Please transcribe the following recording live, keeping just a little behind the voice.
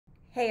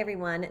Hey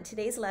everyone,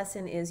 today's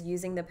lesson is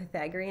using the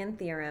Pythagorean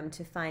theorem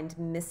to find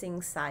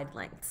missing side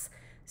lengths.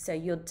 So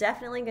you're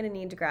definitely going to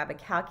need to grab a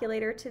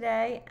calculator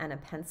today and a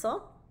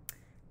pencil.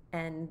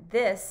 And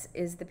this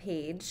is the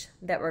page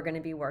that we're going to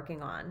be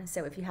working on.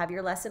 So if you have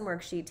your lesson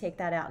worksheet, take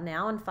that out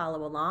now and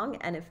follow along.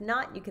 And if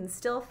not, you can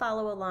still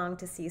follow along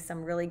to see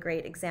some really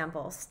great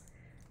examples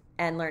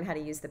and learn how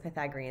to use the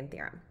Pythagorean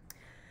theorem.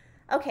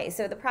 Okay,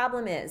 so the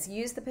problem is,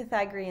 use the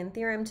Pythagorean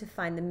theorem to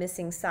find the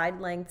missing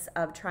side lengths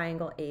of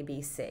triangle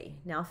ABC.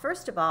 Now,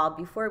 first of all,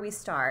 before we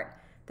start,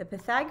 the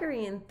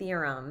Pythagorean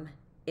theorem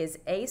is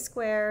a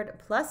squared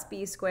plus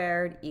b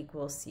squared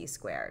equals c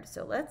squared.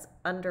 So let's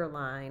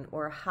underline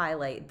or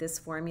highlight this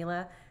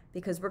formula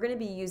because we're going to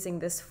be using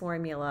this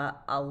formula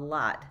a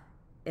lot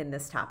in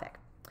this topic.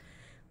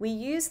 We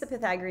use the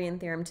Pythagorean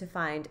theorem to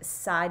find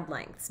side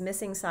lengths,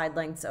 missing side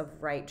lengths of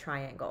right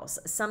triangles.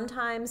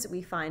 Sometimes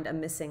we find a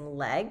missing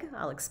leg,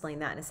 I'll explain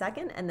that in a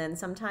second, and then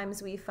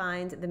sometimes we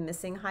find the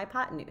missing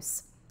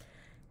hypotenuse.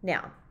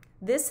 Now,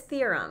 this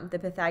theorem, the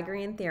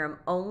Pythagorean theorem,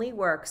 only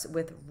works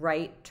with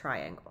right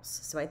triangles.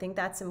 So I think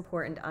that's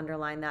important to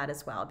underline that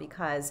as well,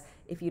 because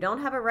if you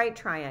don't have a right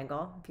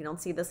triangle, if you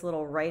don't see this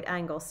little right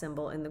angle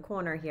symbol in the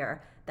corner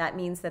here, that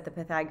means that the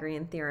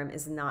Pythagorean theorem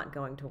is not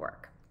going to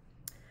work.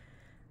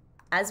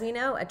 As we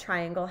know, a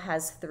triangle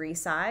has three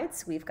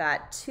sides. We've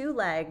got two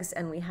legs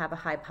and we have a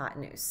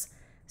hypotenuse.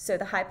 So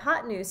the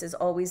hypotenuse is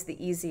always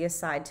the easiest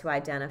side to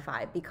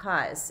identify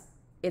because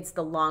it's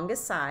the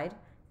longest side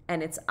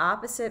and it's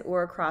opposite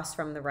or across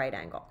from the right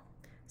angle.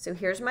 So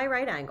here's my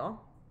right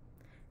angle.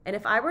 And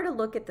if I were to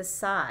look at the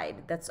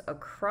side that's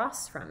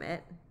across from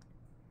it,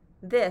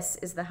 this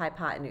is the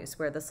hypotenuse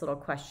where this little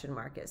question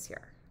mark is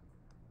here.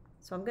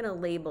 So I'm going to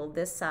label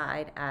this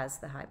side as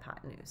the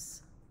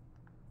hypotenuse.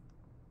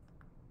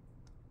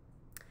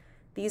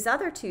 These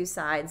other two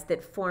sides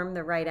that form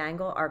the right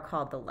angle are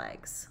called the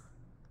legs.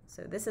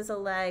 So this is a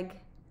leg,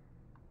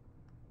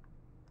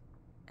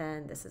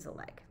 and this is a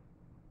leg.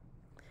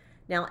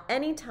 Now,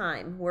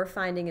 anytime we're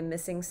finding a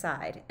missing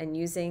side and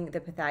using the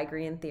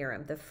Pythagorean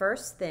theorem, the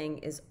first thing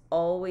is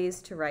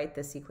always to write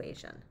this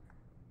equation.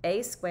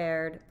 A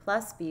squared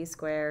plus b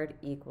squared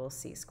equals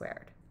c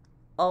squared.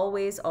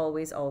 Always,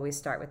 always, always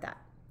start with that.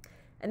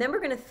 And then we're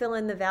going to fill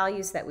in the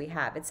values that we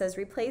have. It says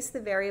replace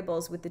the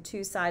variables with the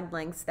two side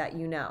lengths that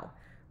you know.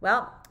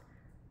 Well,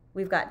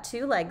 we've got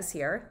two legs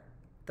here.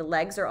 The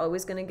legs are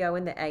always going to go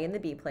in the A and the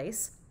B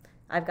place.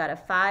 I've got a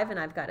 5 and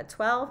I've got a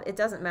 12. It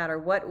doesn't matter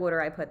what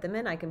order I put them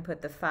in. I can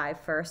put the 5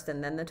 first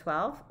and then the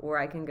 12, or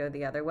I can go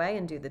the other way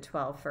and do the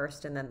 12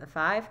 first and then the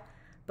 5.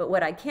 But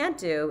what I can't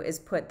do is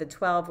put the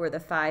 12 or the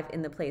 5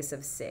 in the place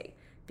of C,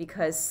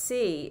 because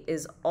C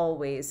is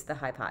always the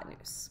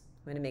hypotenuse.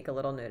 I'm going to make a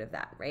little note of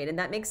that, right? And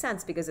that makes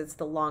sense because it's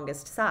the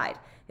longest side.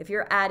 If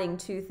you're adding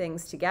two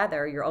things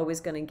together, you're always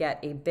going to get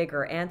a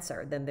bigger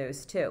answer than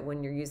those two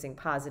when you're using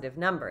positive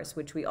numbers,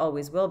 which we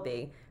always will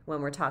be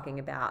when we're talking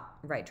about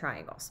right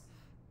triangles.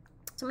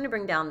 So I'm going to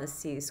bring down the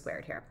c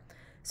squared here.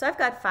 So I've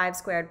got 5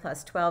 squared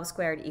plus 12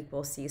 squared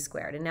equals c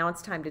squared. And now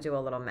it's time to do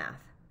a little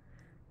math.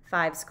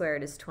 5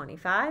 squared is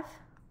 25.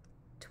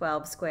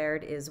 12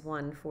 squared is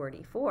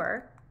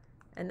 144.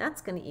 And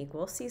that's going to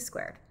equal c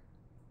squared.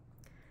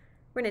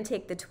 We're going to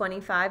take the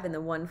 25 and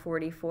the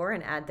 144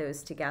 and add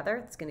those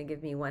together. It's going to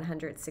give me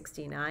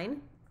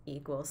 169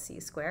 equals c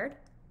squared.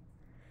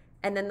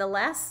 And then the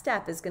last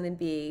step is going to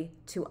be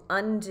to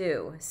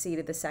undo c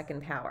to the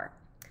second power.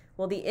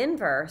 Well, the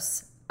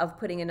inverse of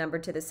putting a number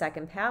to the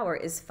second power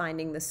is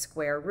finding the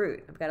square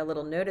root. I've got a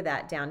little note of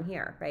that down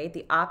here, right?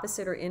 The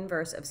opposite or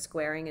inverse of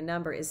squaring a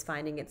number is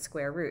finding its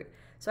square root.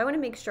 So I want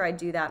to make sure I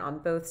do that on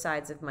both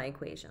sides of my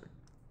equation.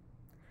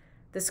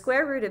 The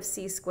square root of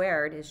c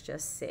squared is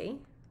just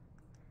c.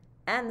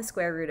 And the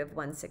square root of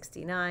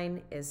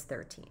 169 is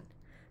 13.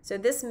 So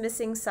this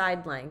missing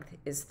side length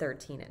is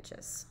 13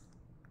 inches.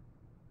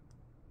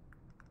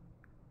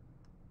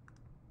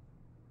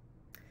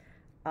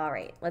 All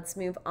right, let's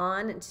move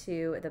on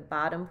to the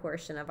bottom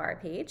portion of our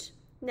page.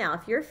 Now,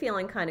 if you're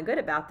feeling kind of good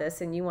about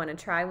this and you want to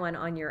try one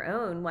on your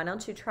own, why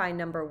don't you try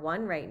number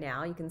 1 right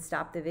now? You can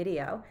stop the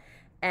video.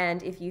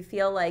 And if you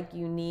feel like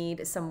you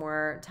need some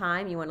more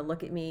time, you want to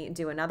look at me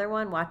do another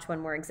one, watch one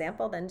more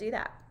example, then do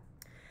that.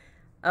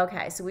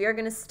 Okay, so we are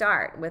going to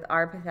start with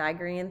our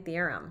Pythagorean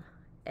theorem.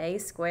 A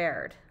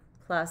squared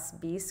plus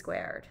b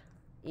squared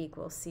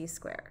equals c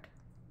squared.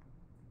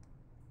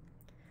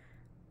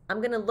 I'm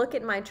going to look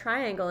at my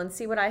triangle and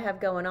see what I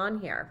have going on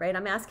here, right?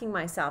 I'm asking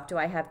myself, do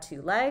I have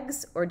two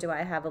legs or do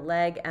I have a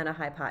leg and a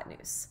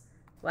hypotenuse?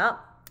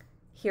 Well,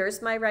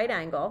 here's my right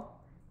angle.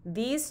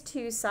 These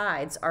two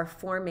sides are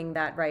forming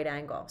that right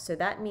angle. So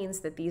that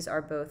means that these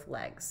are both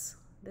legs.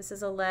 This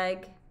is a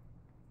leg,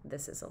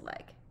 this is a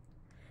leg.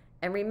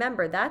 And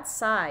remember, that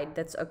side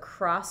that's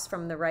across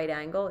from the right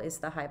angle is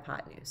the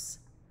hypotenuse.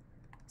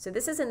 So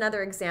this is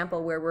another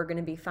example where we're going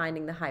to be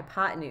finding the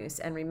hypotenuse.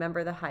 And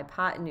remember, the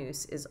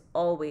hypotenuse is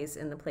always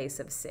in the place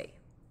of C.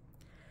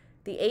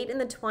 The 8 and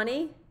the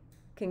 20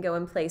 can go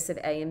in place of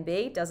A and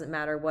B. Doesn't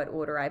matter what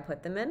order I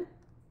put them in.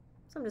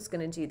 So I'm just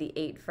going to do the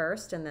 8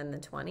 first and then the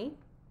 20.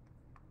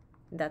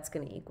 That's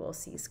going to equal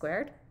c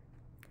squared.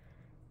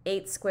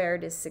 8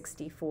 squared is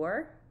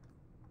 64.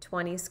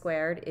 20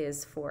 squared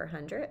is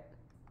 400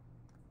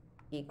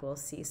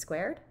 equals c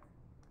squared.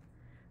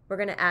 We're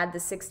going to add the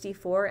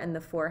 64 and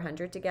the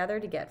 400 together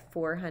to get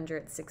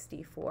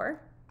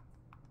 464.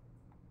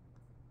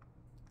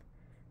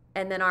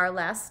 And then our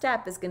last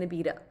step is going to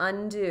be to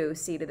undo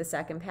c to the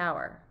second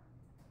power.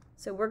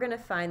 So we're going to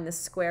find the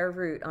square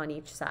root on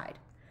each side.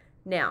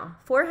 Now,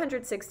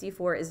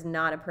 464 is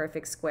not a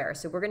perfect square,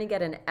 so we're going to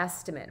get an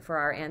estimate for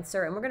our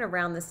answer, and we're going to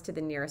round this to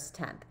the nearest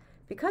tenth.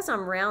 Because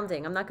I'm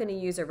rounding, I'm not going to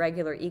use a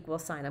regular equal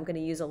sign. I'm going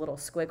to use a little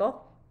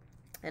squiggle,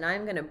 and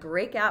I'm going to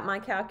break out my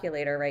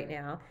calculator right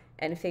now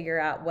and figure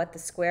out what the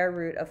square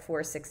root of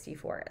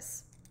 464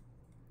 is.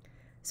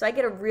 So I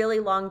get a really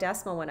long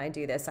decimal when I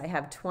do this. I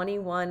have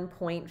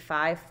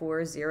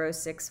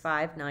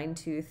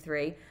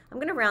 21.54065,923. I'm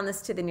going to round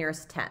this to the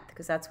nearest tenth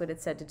because that's what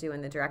it said to do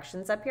in the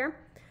directions up here.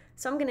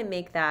 So I'm going to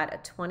make that a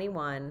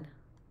 21.5.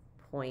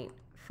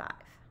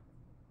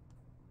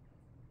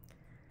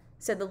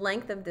 So the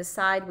length of this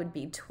side would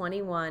be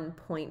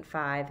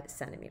 21.5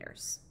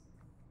 centimeters.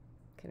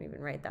 Can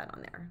even write that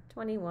on there.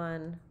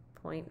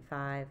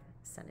 21.5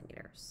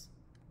 centimeters.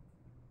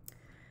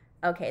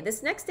 Okay,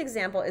 this next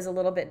example is a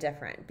little bit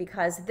different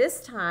because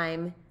this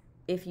time,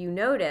 if you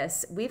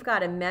notice, we've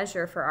got a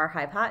measure for our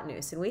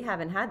hypotenuse, and we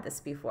haven't had this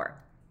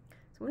before.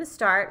 So I'm going to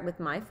start with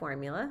my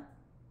formula.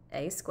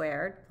 A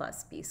squared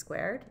plus b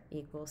squared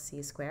equals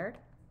c squared.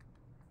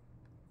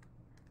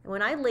 And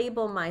when I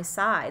label my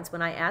sides,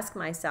 when I ask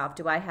myself,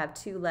 do I have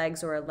two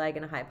legs or a leg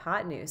and a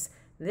hypotenuse,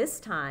 this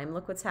time,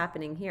 look what's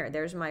happening here.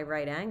 There's my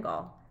right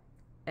angle.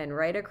 And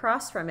right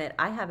across from it,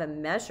 I have a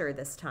measure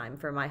this time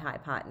for my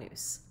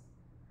hypotenuse.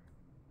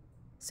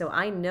 So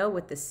I know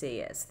what the c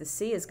is. The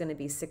c is going to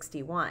be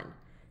 61.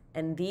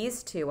 And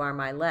these two are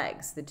my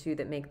legs, the two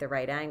that make the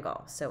right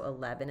angle. So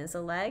 11 is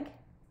a leg.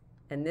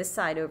 And this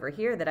side over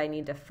here that I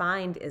need to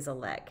find is a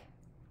leg.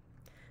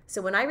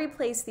 So when I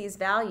replace these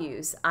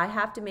values, I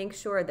have to make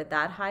sure that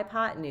that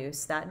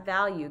hypotenuse, that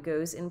value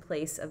goes in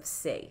place of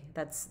c.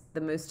 That's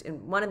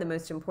one of the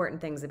most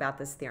important things about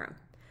this theorem.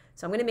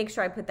 So I'm going to make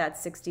sure I put that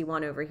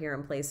 61 over here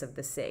in place of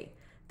the c.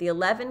 The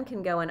 11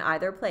 can go in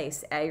either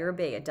place, a or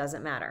b, it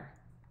doesn't matter.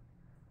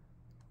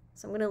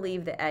 So I'm going to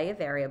leave the a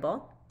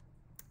variable.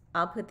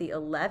 I'll put the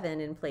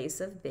 11 in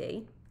place of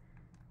b,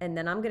 and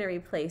then I'm going to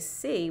replace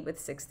c with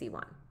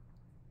 61.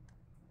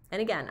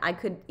 And again, I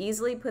could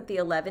easily put the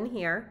 11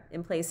 here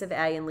in place of a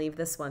and leave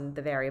this one,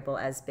 the variable,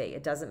 as b.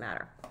 It doesn't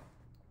matter.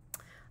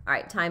 All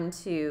right, time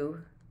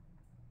to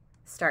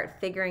start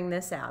figuring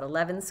this out.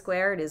 11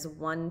 squared is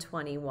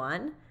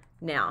 121.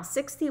 Now,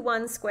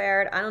 61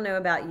 squared, I don't know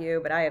about you,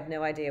 but I have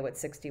no idea what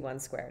 61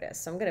 squared is.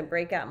 So I'm going to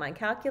break out my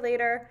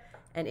calculator,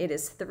 and it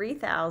is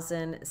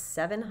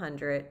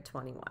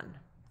 3,721.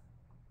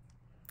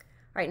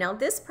 All right, now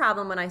this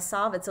problem, when I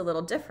solve, it's a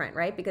little different,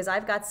 right? Because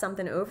I've got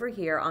something over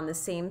here on the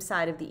same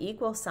side of the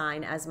equal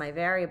sign as my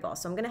variable.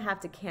 So I'm going to have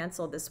to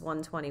cancel this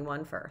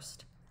 121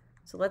 first.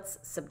 So let's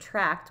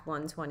subtract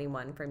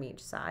 121 from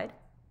each side.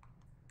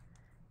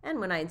 And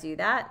when I do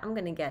that, I'm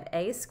going to get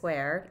a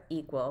squared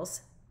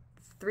equals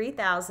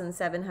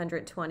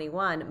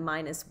 3,721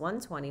 minus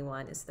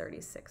 121 is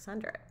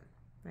 3,600,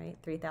 right?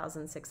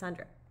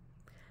 3,600.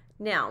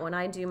 Now, when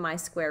I do my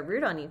square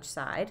root on each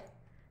side,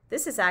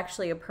 this is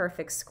actually a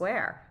perfect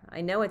square. I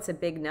know it's a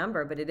big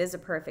number, but it is a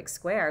perfect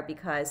square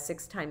because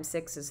 6 times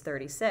 6 is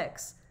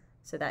 36.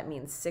 So that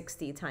means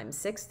 60 times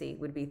 60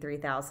 would be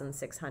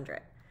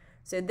 3,600.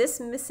 So this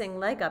missing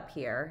leg up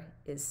here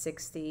is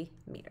 60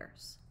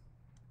 meters.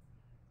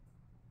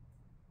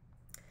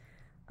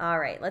 All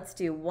right, let's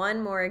do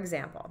one more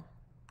example.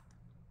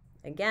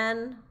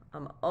 Again,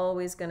 I'm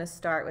always going to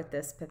start with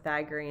this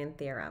Pythagorean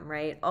theorem,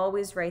 right?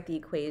 Always write the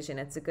equation.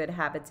 It's a good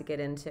habit to get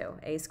into.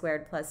 A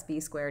squared plus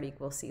b squared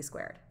equals c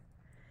squared.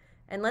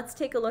 And let's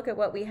take a look at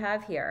what we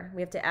have here.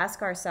 We have to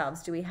ask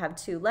ourselves, do we have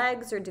two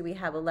legs or do we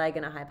have a leg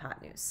and a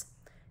hypotenuse?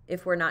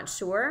 If we're not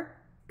sure,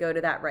 go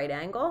to that right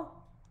angle,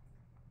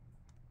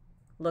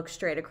 look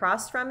straight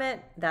across from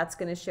it. That's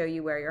going to show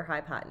you where your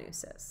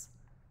hypotenuse is.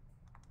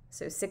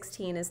 So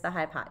 16 is the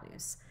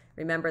hypotenuse.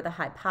 Remember, the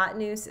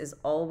hypotenuse is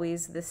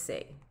always the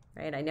c.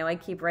 Right? I know I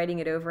keep writing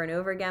it over and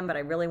over again, but I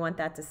really want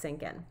that to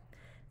sink in.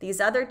 These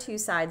other two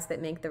sides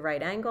that make the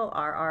right angle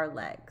are our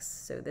legs.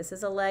 So this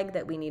is a leg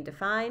that we need to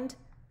find,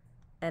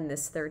 and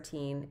this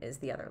 13 is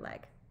the other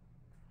leg.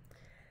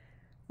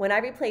 When I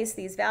replace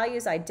these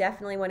values, I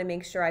definitely want to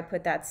make sure I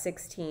put that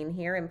 16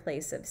 here in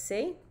place of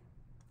c.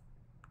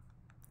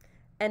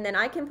 And then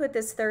I can put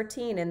this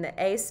 13 in the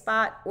a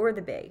spot or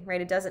the b,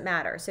 right? It doesn't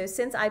matter. So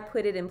since I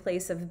put it in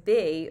place of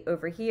b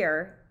over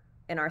here,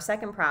 in our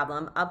second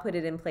problem, I'll put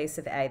it in place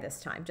of a this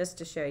time, just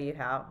to show you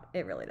how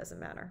it really doesn't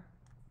matter.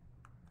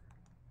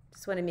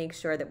 Just want to make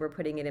sure that we're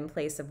putting it in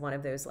place of one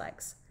of those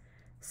legs.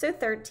 So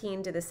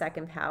 13 to the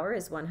second power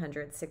is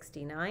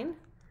 169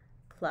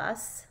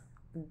 plus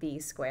b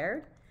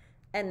squared.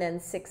 And then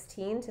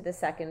 16 to the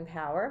second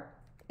power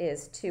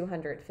is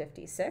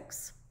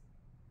 256.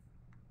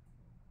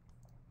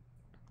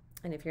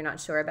 And if you're not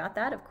sure about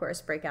that, of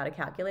course, break out a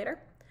calculator.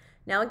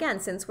 Now again,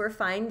 since we're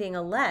finding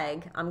a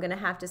leg, I'm going to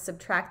have to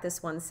subtract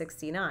this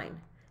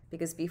 169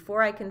 because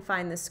before I can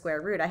find the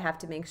square root, I have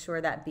to make sure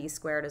that b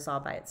squared is all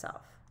by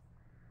itself.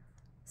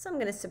 So I'm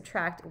going to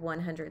subtract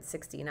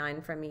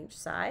 169 from each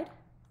side.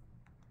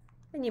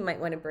 And you might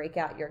want to break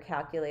out your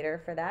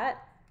calculator for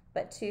that.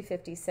 But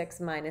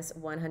 256 minus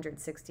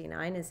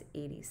 169 is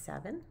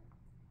 87.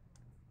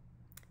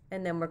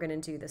 And then we're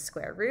going to do the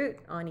square root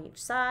on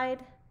each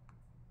side.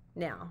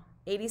 Now,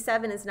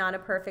 87 is not a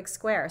perfect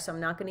square, so I'm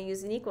not going to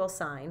use an equal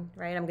sign,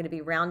 right? I'm going to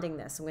be rounding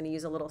this. I'm going to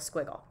use a little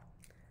squiggle.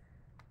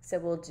 So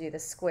we'll do the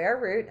square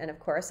root, and of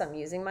course I'm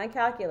using my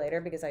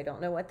calculator because I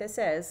don't know what this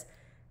is.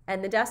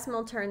 And the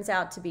decimal turns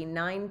out to be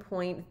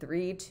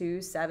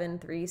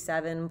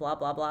 9.32737, blah,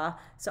 blah, blah.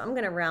 So I'm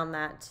going to round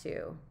that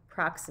to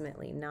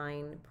approximately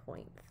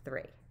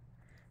 9.3.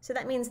 So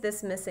that means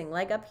this missing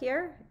leg up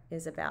here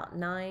is about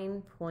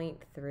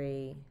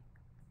 9.3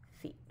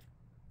 feet.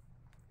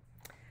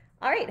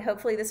 All right,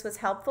 hopefully this was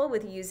helpful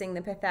with using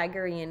the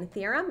Pythagorean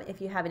theorem.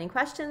 If you have any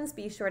questions,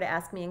 be sure to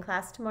ask me in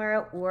class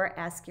tomorrow or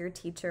ask your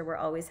teacher. We're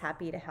always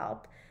happy to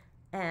help.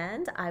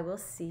 And I will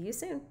see you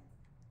soon.